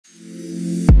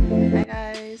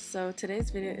so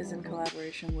today's video is in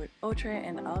collaboration with Outre,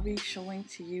 and I'll be showing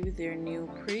to you their new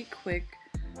pretty quick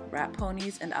wrap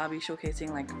ponies, and I'll be showcasing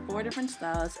like 4 different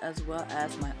styles as well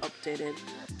as my updated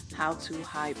how to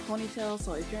hide ponytails.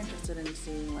 So if you're interested in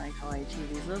seeing like how I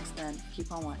achieve these looks, then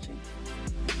keep on watching.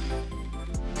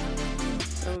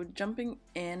 So jumping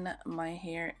in, my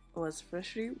hair was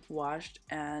freshly washed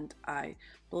and I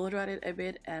blow dried it a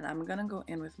bit, and I'm gonna go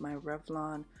in with my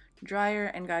Revlon dryer.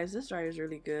 And guys, this dryer is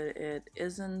really good. It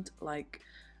isn't like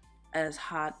as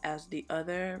hot as the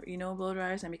other blow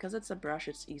dryers, and because it's a brush,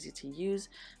 it's easy to use,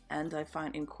 and I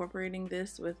find incorporating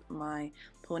this with my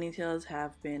ponytails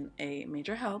have been a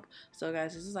major help. So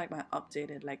guys, this is like my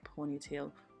updated like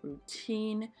ponytail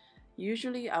routine.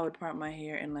 Usually I would part my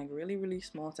hair in like really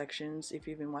small sections. If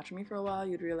you've been watching me for a while,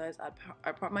 you'd realize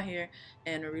I part my hair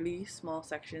in really small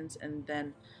sections, and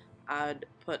then I'd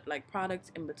put like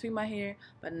products in between my hair.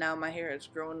 But now my hair has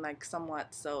grown like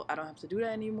somewhat, so I don't have to do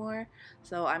that anymore.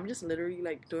 So I'm just literally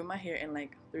like doing my hair in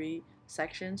like 3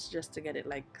 sections just to get it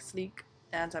like sleek.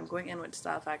 And I'm going in with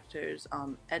Style Factor's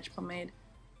edge pomade.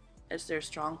 It's their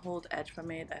Stronghold edge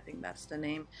pomade, I think that's the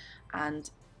name. And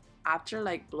after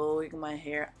like blowing my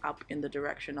hair up in the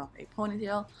direction of a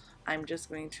ponytail, I'm just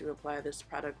going to apply this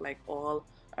product like all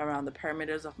around the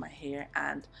perimeters of my hair.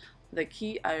 And the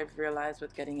key I've realized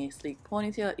with getting a sleek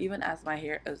ponytail, even as my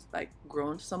hair is like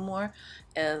grown some more,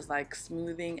 is like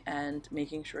smoothing and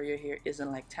making sure your hair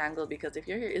isn't like tangled, because if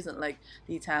your hair isn't like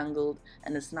detangled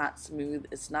and it's not smooth,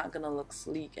 it's not gonna look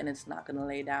sleek and it's not gonna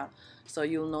lay down. So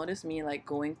you'll notice me like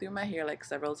going through my hair like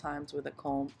several times with a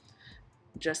comb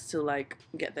just to like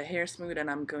get the hair smooth, and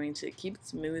I'm going to keep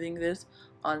smoothing this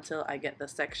until I get the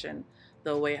section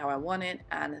the way how I want it.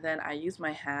 And then I use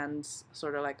my hands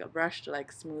sort of like a brush to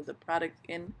like smooth the product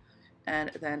in,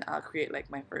 and then I'll create like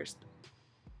my first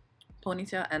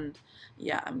ponytail. And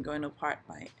yeah, I'm going to part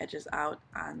my edges out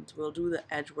and we'll do the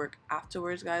edge work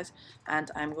afterwards, guys. And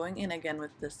I'm going in again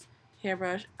with this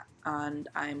hairbrush and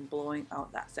I'm blowing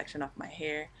out that section of my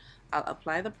hair. I'll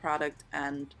apply the product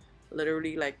and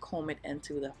literally like comb it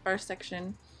into the first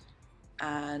section,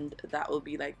 and that will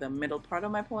be like the middle part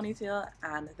of my ponytail.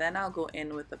 And then I'll go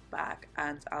in with the back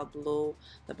and I'll blow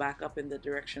the back up in the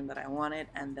direction that I want it,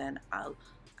 and then I'll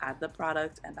add the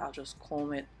product and I'll just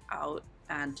comb it out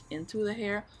and into the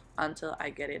hair until I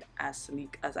get it as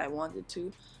sleek as I want it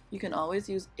to. You can always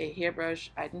use a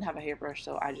hairbrush. I didn't have a hairbrush,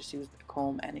 so I just used the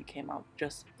comb and it came out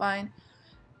just fine.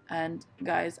 And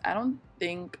guys, I don't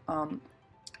think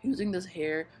using this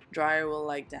hair dryer will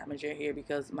like damage your hair,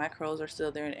 because my curls are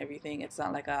still there and everything. It's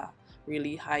not like a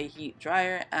really high heat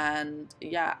dryer, and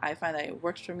yeah, I find that it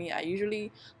works for me. I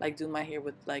usually like do my hair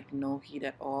with like no heat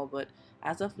at all, but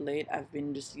as of late I've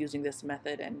been just using this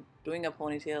method, and doing a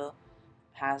ponytail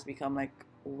has become like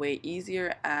way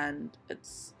easier, and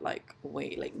it's like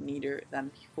way like neater than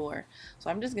before.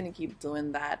 So I'm just gonna keep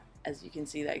doing that. As you can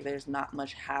see, like there's not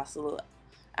much hassle.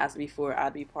 As before,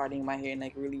 I'd be parting my hair in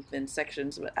like really thin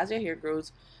sections, but as your hair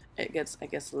grows, it gets, I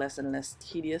guess, less and less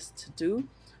tedious to do.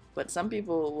 But some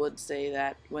people would say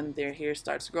that when their hair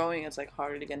starts growing, it's like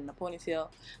harder to get in a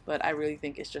ponytail, but I really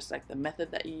think it's just like the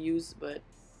method that you use. But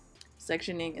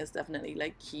sectioning is definitely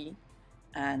like key,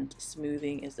 and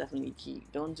smoothing is definitely key.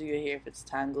 Don't do your hair if it's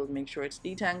tangled, make sure it's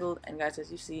detangled. And guys,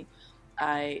 as you see,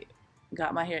 I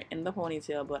got my hair in the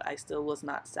ponytail, but I still was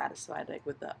not satisfied like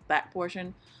with the back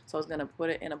portion, so I was gonna put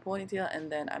it in a ponytail, and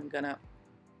then I'm gonna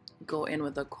go in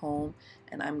with a comb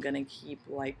and I'm gonna keep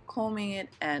like combing it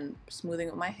and smoothing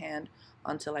with my hand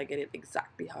until I get it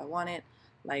exactly how I want it.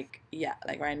 Like, yeah,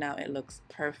 like right now it looks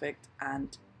perfect,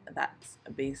 and that's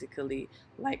basically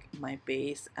like my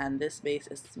base. And this base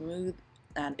is smooth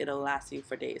and it'll last you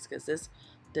for days, because this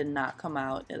did not come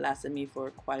out. It lasted me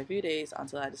for quite a few days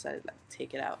until I decided to like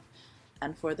take it out.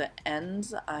 And for the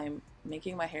ends, I'm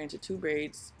making my hair into 2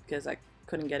 braids because I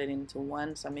couldn't get it into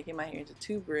 1, so I'm making my hair into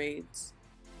 2 braids.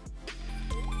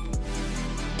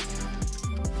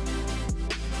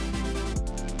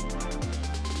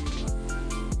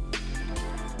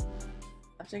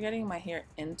 After getting my hair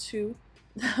into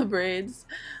the braids,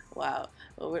 wow,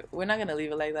 well, we're not gonna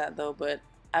leave it like that though, but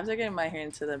after getting my hair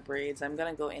into the braids, I'm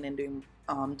gonna go in and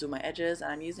do my edges,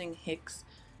 and I'm using Hicks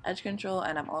edge control,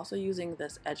 and I'm also using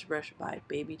this edge brush by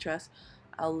Baby Tress.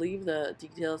 I'll leave the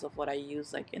details of what I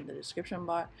use like in the description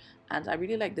bar. And I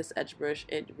really like this edge brush.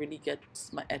 It really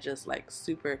gets my edges like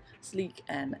super sleek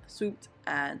and swooped,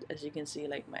 and as you can see,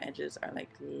 like my edges are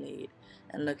like laid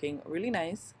and looking really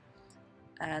nice.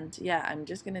 And yeah, I'm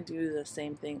just gonna do the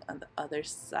same thing on the other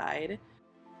side.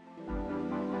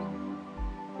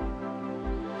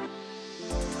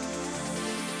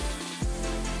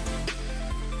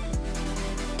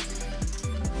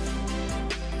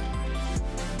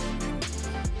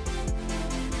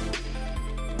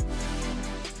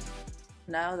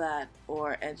 now that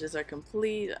our edges are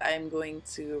complete, I'm going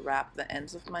to wrap the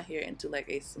ends of my hair into like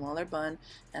a smaller bun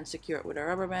and secure it with a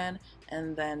rubber band,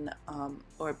 and then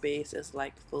our base is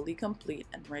like fully complete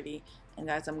and ready. And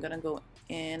guys, I'm gonna go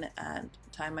in and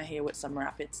tie my hair with some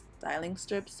rapid styling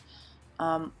strips.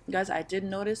 Guys, I did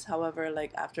notice, however,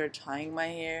 like after tying my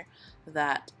hair,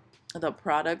 that the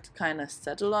product kind of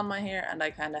settled on my hair and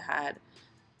I kind of had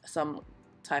some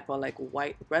type of like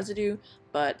white residue,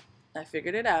 but I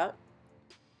figured it out.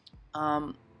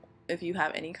 If you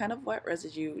have any kind of white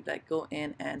residue, like go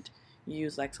in and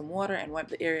use like some water and wipe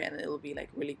the area and it'll be like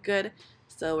really good.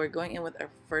 So we're going in with our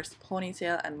first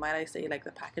ponytail, and might I say, like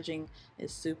the packaging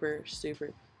is super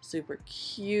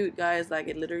cute, guys. Like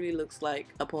it literally looks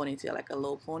like a ponytail, like a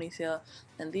low ponytail.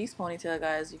 And these ponytail,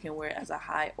 guys, you can wear it as a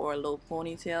high or a low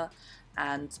ponytail,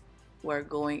 and we're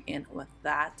going in with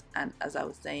that. And as I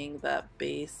was saying, the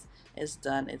base is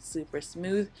done. It's super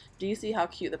smooth. Do you see how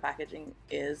cute the packaging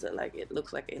is? Like it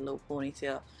looks like a low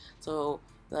ponytail. So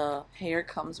the hair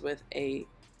comes with a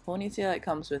ponytail. It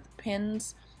comes with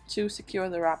pins to secure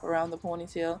the wrap around the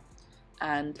ponytail,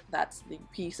 and that's the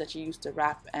piece that you use to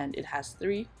wrap, and it has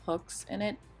 3 hooks in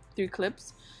it, 3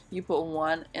 clips. You put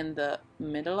one in the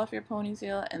middle of your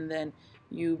ponytail, and then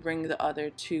you bring the other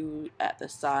 2 at the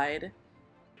side,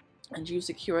 and you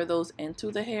secure those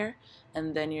into the hair.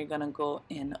 And then you're gonna go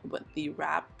in with the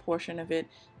wrap portion of it,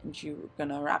 and you're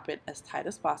gonna wrap it as tight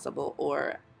as possible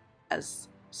or as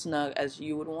snug as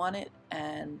you would want it.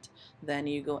 And then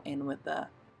you go in with the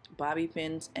bobby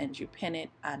pins and you pin it,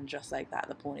 and just like that,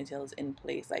 the ponytail is in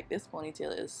place. Like this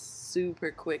ponytail is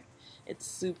super quick, it's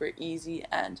super easy,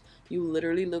 and you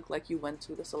literally look like you went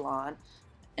to the salon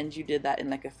and you did that in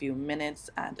like a few minutes,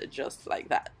 and just like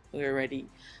that, we're ready.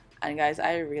 And guys,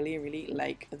 I really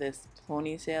like this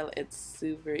ponytail. It's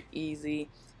super easy,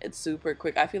 it's super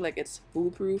quick. I feel like it's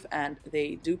foolproof, and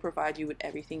they do provide you with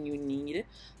everything you need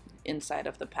inside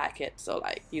of the packet. So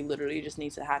like you literally just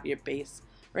need to have your base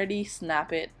ready,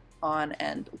 snap it on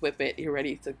and whip it, you're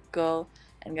ready to go.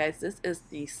 And guys, this is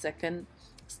the second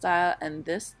style, and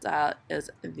this style is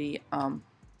the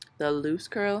loose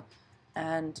curl,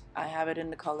 and I have it in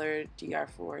the color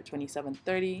DR4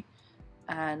 2730.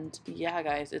 And yeah,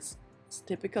 guys, it's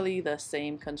typically the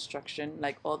same construction.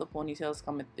 Like all the ponytails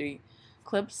come with 3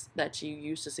 clips that you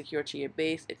use to secure to your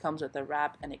base. It comes with a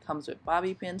wrap, and it comes with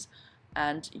bobby pins,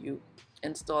 and you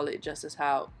install it just as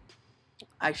how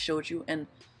I showed you in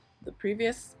the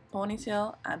previous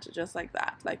ponytail, and just like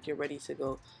that, like you're ready to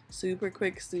go. Super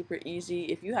quick, super easy.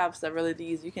 If you have several of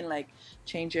these, you can like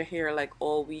change your hair like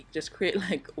all week. Just create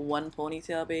like one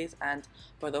ponytail base, and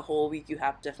for the whole week you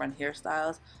have different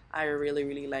hairstyles. I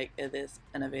really like this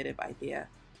innovative idea.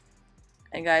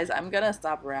 And guys, I'm gonna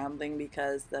stop rambling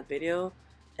because the video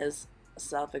is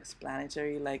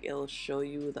self-explanatory. Like it'll show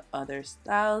you the other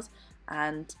styles.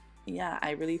 And yeah,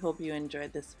 I really hope you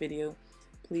enjoyed this video.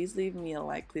 Please leave me a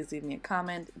like, please leave me a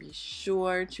comment, be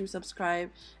sure to subscribe,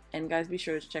 and guys, be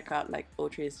sure to check out like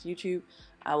Outre's YouTube.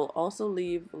 I will also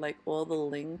leave like all the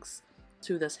links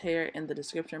to this hair in the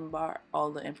description bar,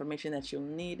 all the information that you'll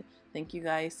need. Thank you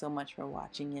guys so much for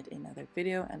watching yet another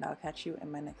video, and I'll catch you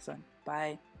in my next one.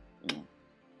 Bye.